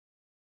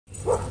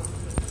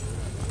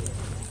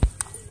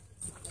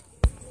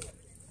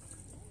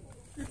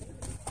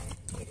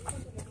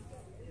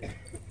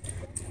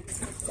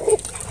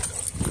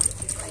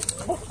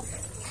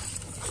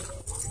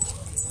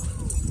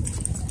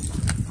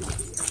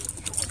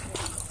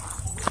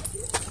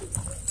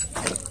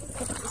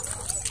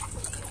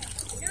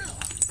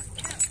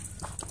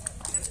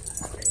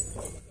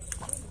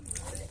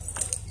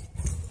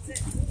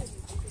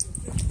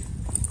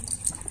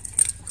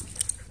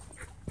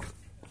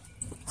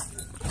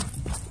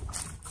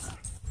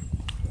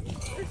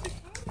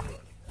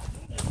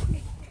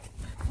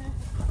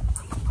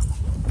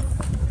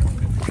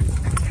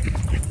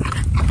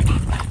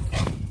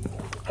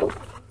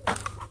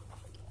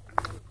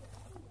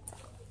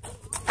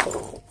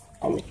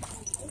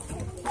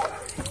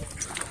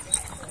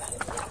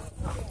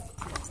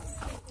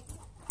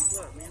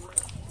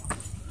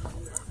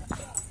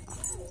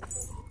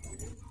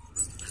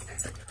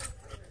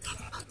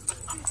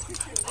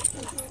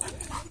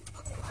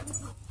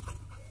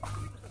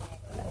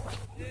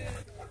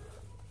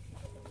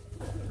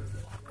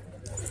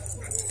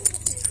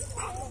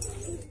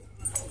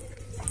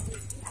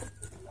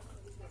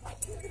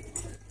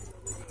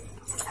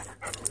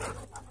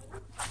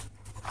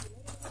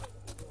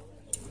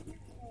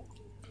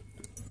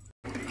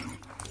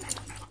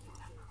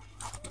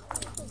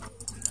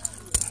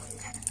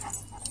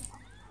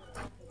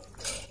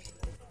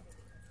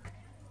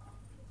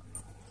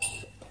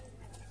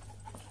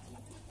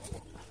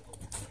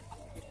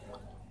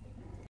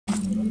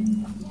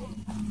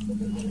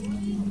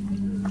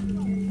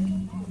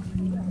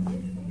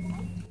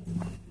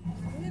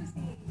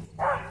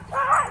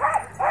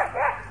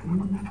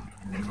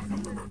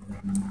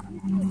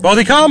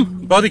Bodhi,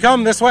 come! Bodhi,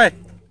 come this way!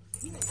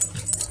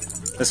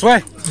 This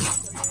way!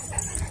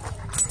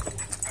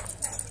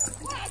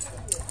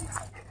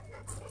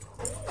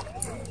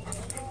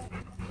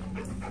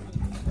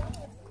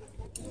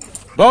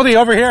 Bodhi,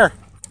 over here!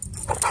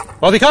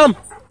 Bodhi, come!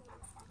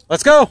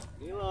 Let's go!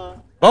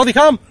 Mila. Bodhi,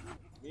 come!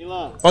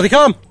 Mila. Bodhi,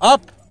 come!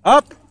 Up!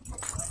 Up!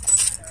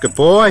 Good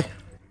boy!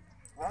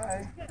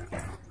 Hi.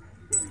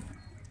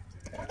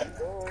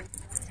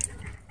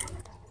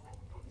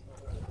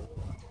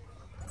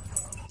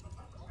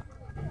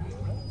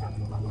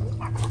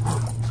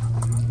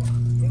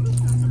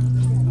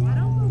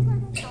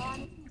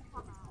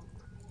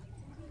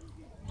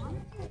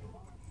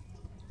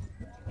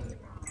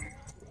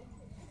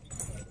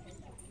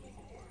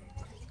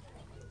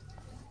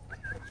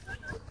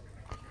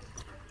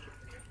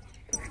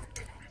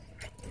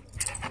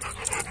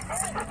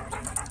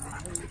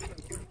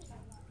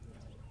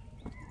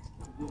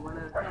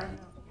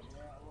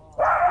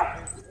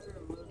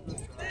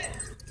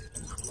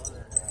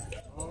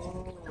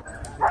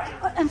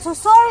 I'm so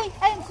sorry.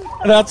 I'm so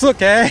sorry. That's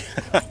okay.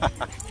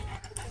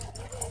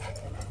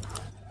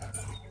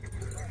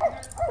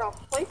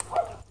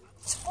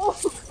 Oh,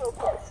 so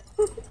close.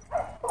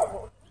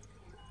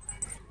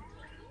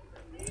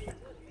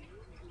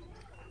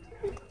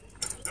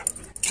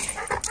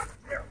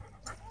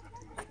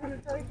 Want to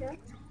try again?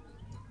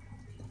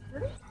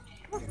 Ready?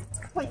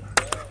 Wait.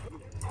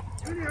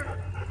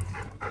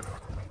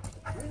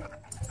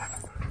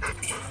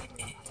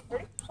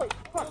 Ready? Wait.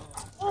 Come on.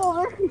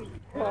 Oh, there you go.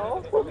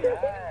 Oh, boy.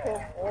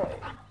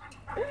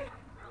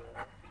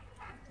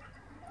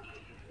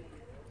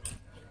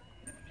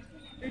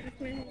 You're just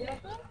cleaning it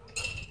up now?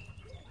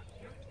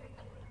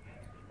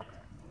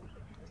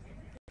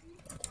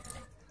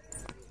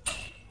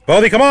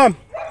 Bodhi, come on!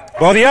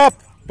 Bodhi up!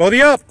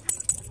 Bodhi up!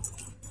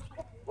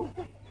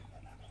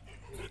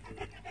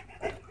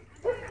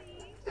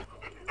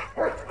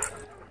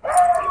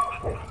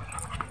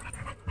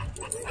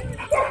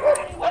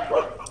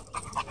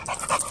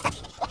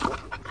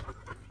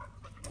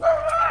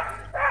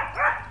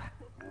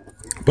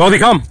 Bodhi,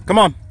 come! Come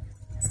on!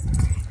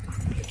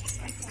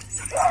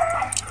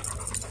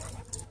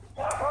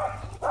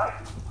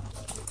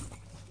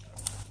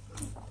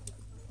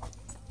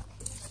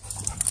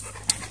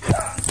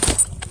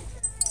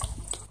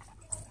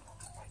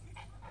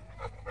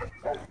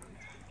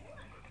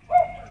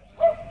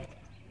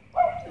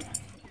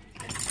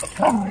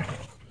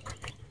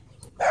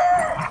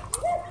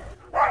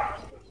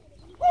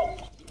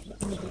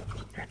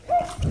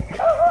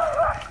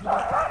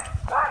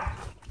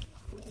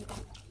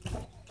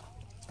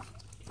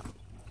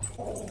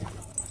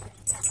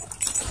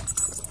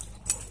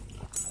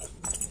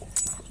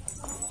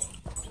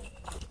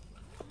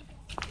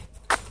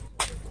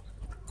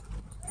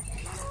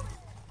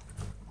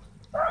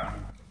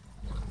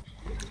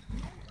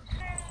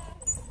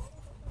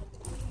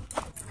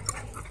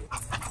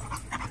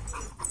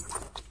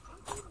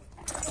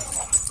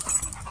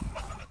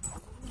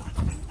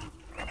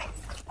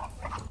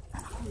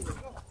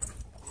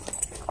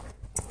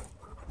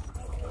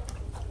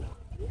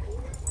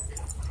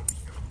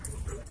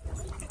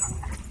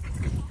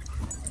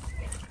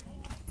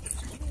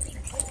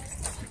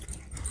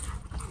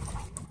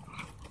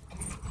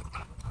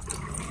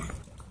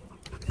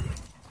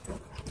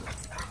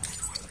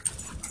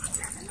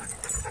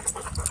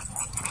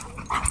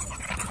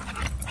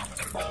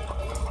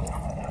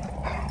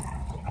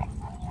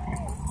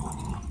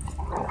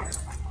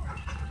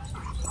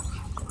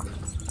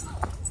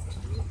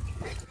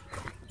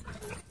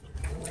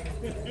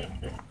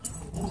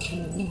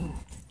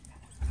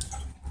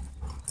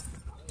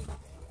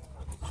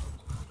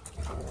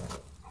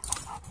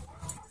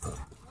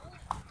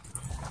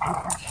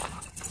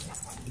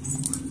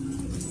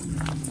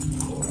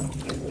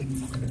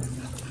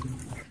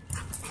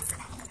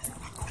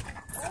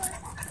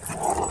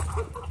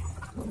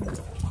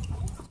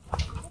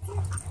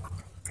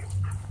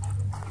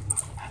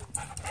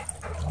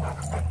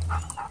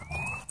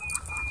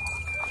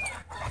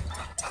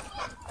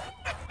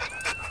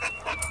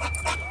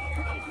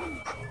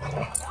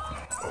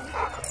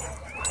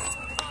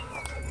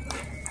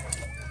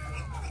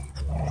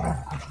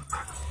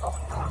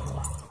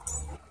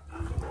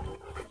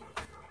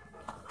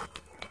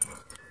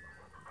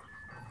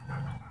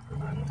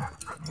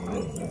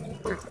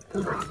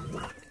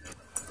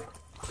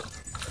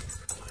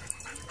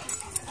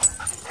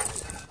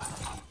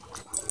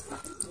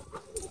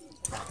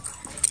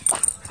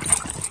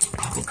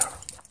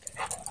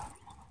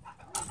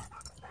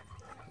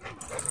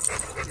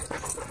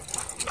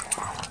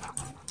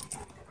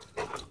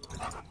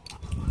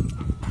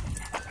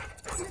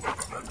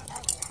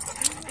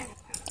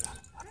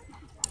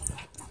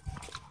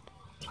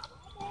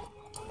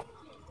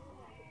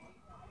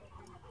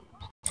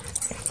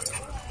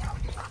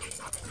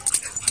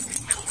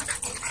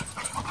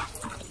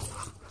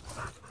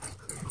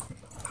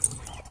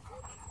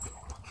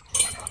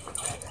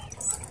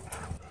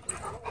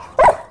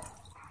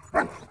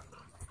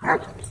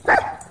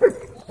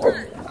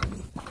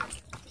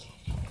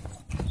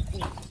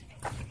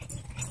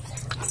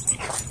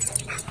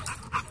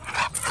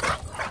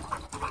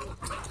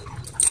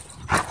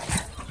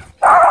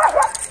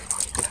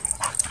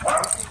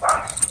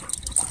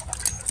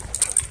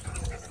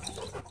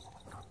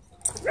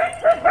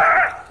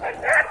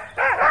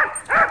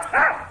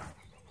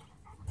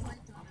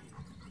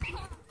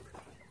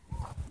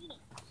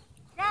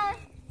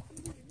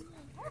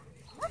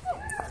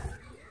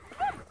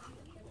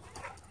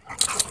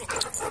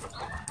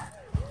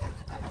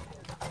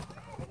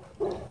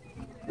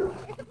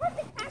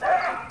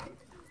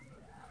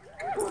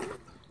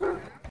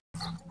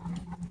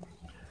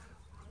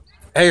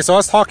 Hey, so I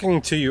was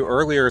talking to you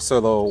earlier,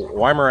 so the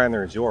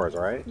Weimaraner is yours,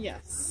 right?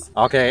 Yes,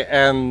 Okay,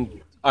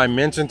 and I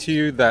mentioned to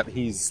you that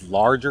he's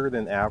larger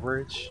than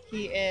average.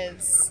 he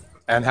is.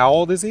 And how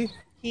old is he?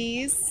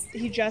 He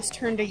just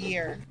turned a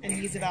year, and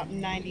he's about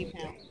 90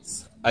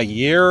 pounds. A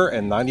year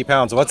and 90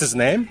 pounds. What's his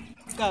name?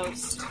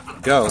 Ghost.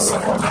 Ghost.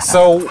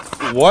 So,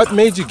 what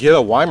made you get a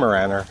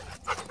Weimaraner?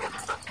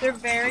 They're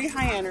very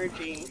high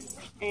energy,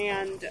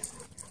 and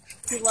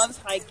he loves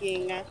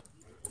hiking.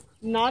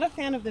 Not a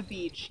fan of the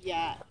beach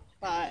yet,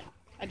 but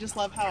I just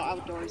love how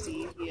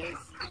outdoorsy he is.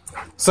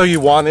 So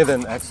you wanted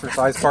an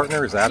exercise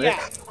partner, is that Yeah.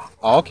 it?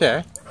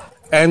 Okay.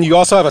 And you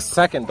also have a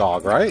second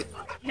dog, right?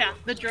 Yeah,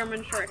 the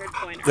German short-haired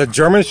pointer. The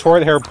German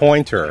Shorthair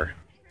Pointer.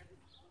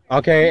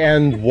 Okay,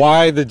 and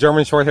why the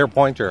German Shorthair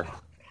Pointer?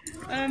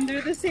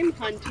 They're the same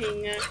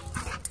hunting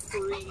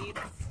breeds.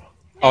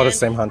 Oh, the And-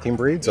 same hunting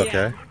breeds? Yeah.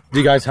 Okay. Do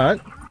you guys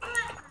hunt?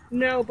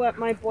 No, but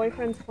my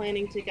boyfriend's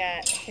planning to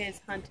get his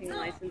hunting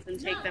license and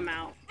take them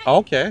out.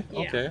 Okay, Yeah.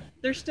 okay.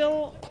 They're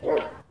still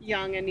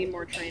young and need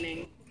more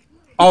training.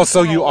 Oh,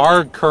 so you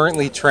are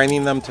currently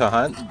training them to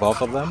hunt,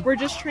 both of them? We're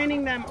just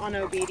training them on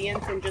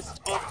obedience and just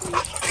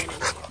off-leash training.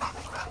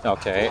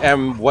 Okay,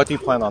 and what do you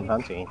plan on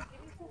hunting?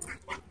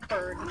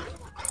 Bird.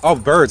 Oh,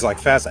 birds, like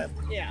pheasant.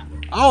 Yeah.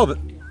 Oh,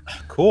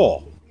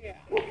 cool. Yeah.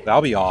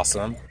 That'll be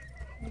awesome.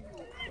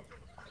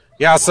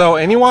 Yeah, so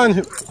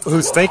anyone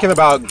who's thinking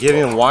about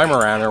getting a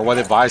Weimaraner, what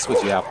advice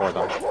would you have for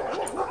them?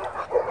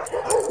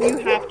 You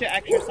have to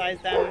exercise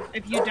them.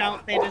 If you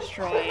don't, they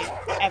destroy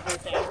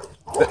everything.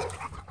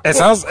 It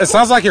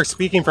sounds like you're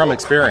speaking from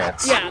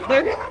experience. Yeah,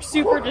 they're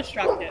super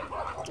destructive.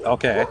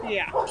 Okay.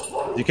 Yeah.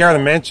 Do you care to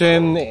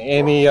mention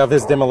any of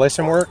his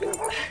demolition work?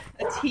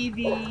 A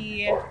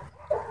TV,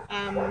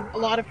 a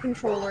lot of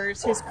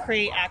controllers, his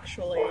crate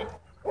actually,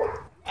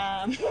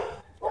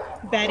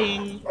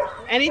 bedding,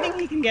 anything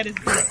he can get his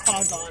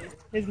paws on,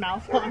 his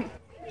mouth on.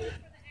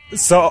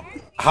 So,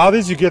 how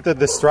did you get the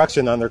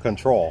destruction under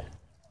control?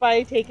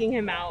 By taking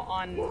him out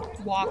on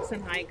walks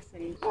and hikes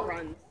and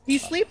runs. He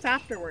sleeps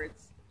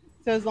afterwards.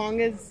 So as long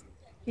as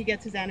he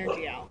gets his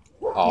energy out,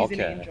 he's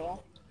an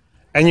angel.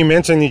 And you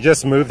mentioned you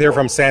just moved here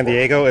from San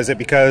Diego. Is it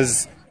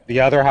because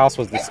the other house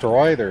was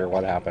destroyed, or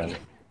what happened?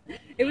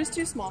 It was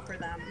too small for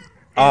them.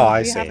 Oh, And I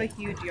we see. have a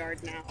huge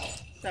yard now,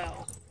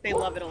 so they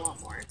love it a lot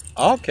more.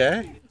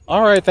 Okay.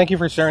 All right. Thank you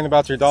for sharing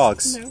about your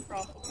dogs. No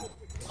problem.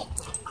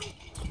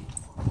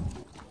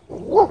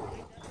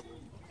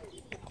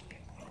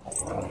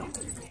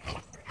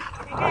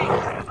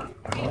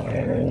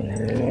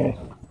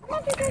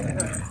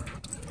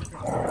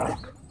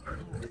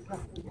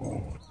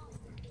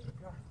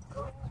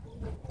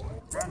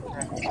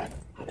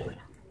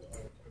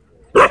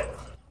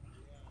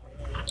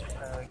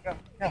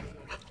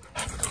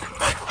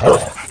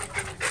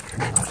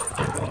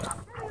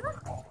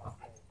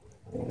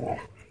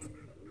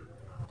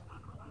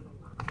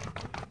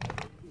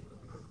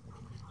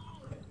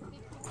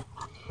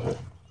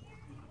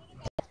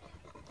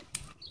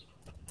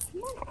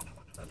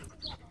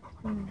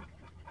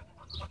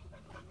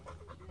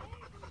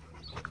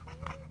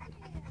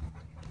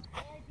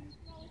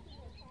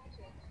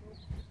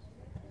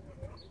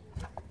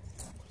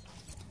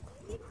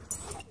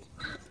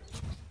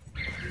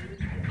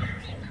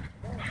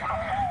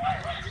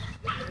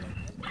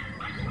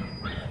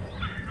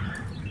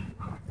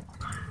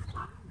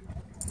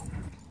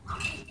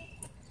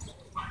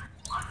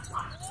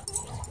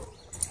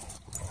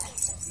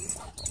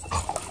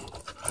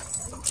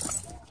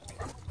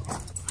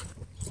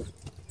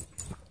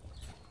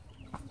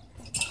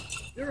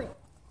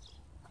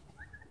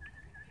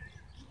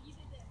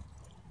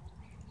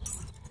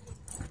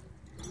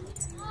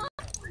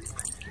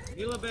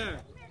 Mila Bear.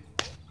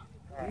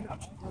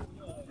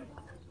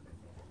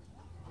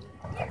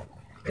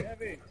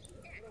 Heavy.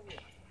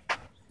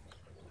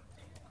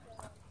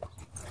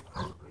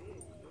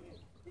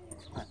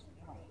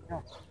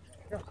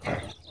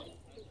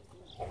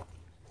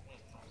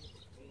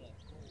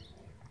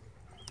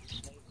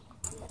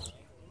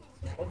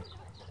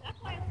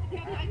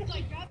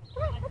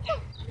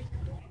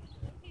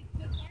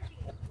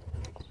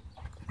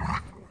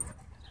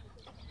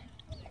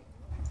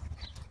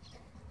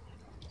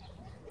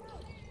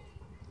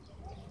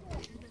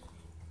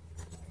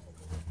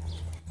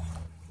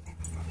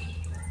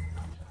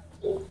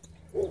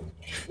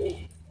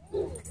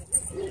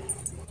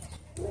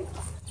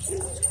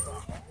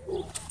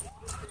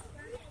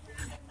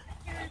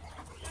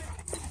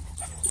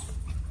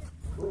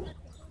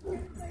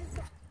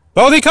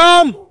 Bodhi,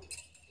 come!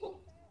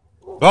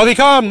 Bodhi,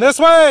 come! This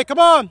way! Come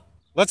on!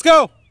 Let's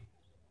go!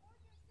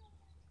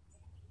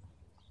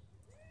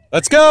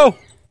 Let's go!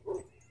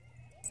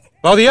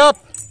 Bodhi, up!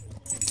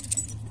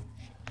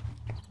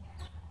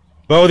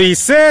 Bodhi,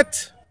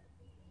 sit!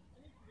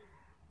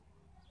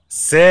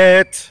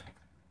 Sit!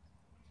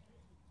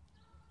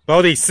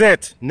 Bodhi,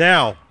 sit!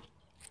 Now!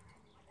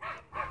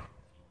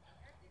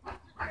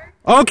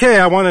 Okay,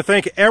 I want to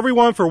thank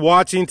everyone for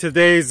watching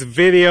today's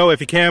video.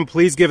 If you can,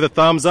 please give it a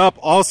thumbs up.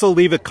 Also,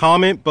 leave a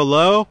comment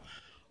below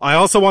I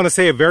also want to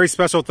say a very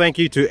special thank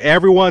you to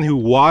everyone who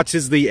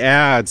watches the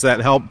ads that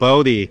help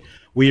Bodhi.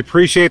 We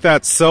appreciate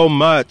that so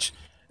much.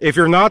 If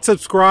you're not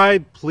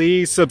subscribed,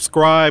 please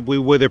subscribe. We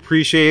would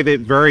appreciate it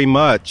very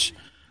much.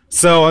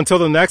 So until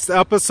the next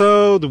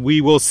episode,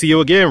 we will see you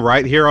again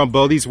right here on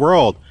Bodhi's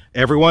World.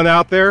 Everyone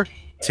out there,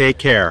 take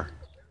care.